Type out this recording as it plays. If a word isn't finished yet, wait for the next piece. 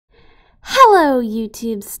Hello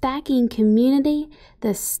YouTube stacking community,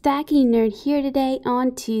 the Stacking Nerd here today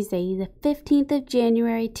on Tuesday the 15th of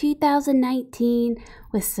January 2019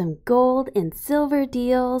 with some gold and silver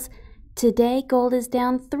deals. Today gold is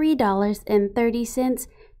down $3.30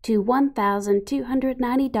 to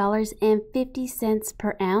 $1,290.50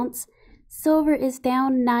 per ounce. Silver is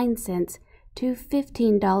down 9 cents to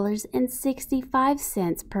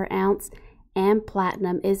 $15.65 per ounce, and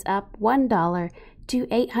platinum is up $1 to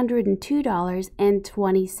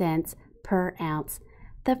 $802.20 per ounce.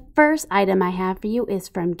 The first item I have for you is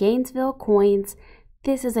from Gainesville Coins.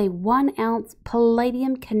 This is a 1 ounce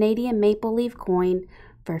palladium Canadian maple leaf coin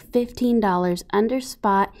for $15 under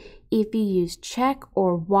spot if you use check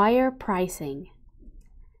or wire pricing.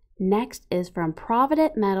 Next is from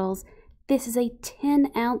Provident Metals. This is a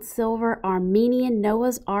 10 ounce silver Armenian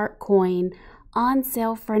Noah's Ark coin on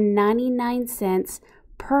sale for 99 cents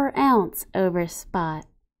per ounce over spot.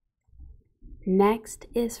 Next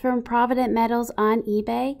is from Provident Metals on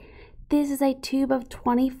eBay. This is a tube of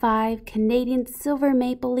 25 Canadian silver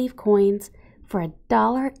maple leaf coins for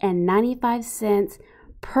 $1.95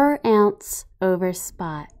 per ounce over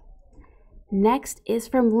spot. Next is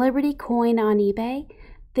from Liberty Coin on eBay.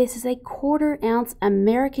 This is a 1/4 ounce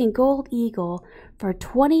American Gold Eagle for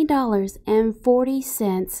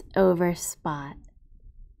 $20.40 over spot.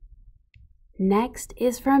 Next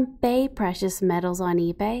is from Bay Precious Metals on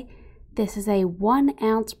eBay. This is a 1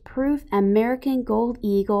 ounce proof American Gold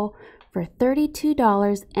Eagle for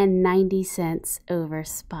 $32.90 over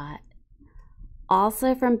spot.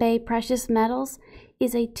 Also from Bay Precious Metals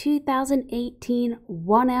is a 2018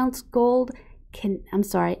 1 ounce gold,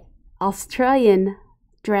 Australian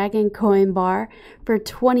Dragon coin bar for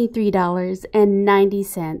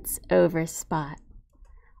 $23.90 over spot.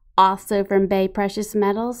 Also from Bay Precious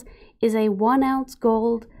Metals is a 1 ounce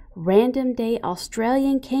gold random day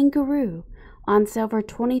Australian kangaroo on sale for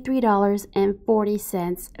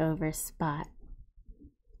 $23.40 over spot.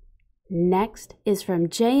 Next is from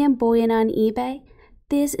J.M. Bullion on eBay.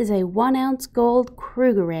 This is a 1 ounce gold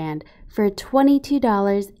Krugerrand for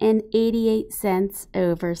 $22.88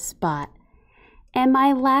 over spot. And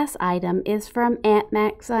my last item is from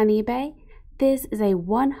AntMax on eBay. This is a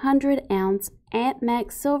 100 ounce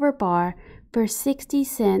AntMax silver bar for 60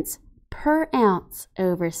 cents per ounce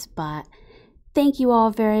over spot. Thank you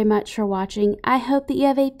all very much for watching. I hope that you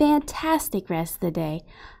have a fantastic rest of the day.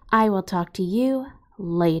 I will talk to you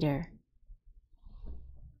later.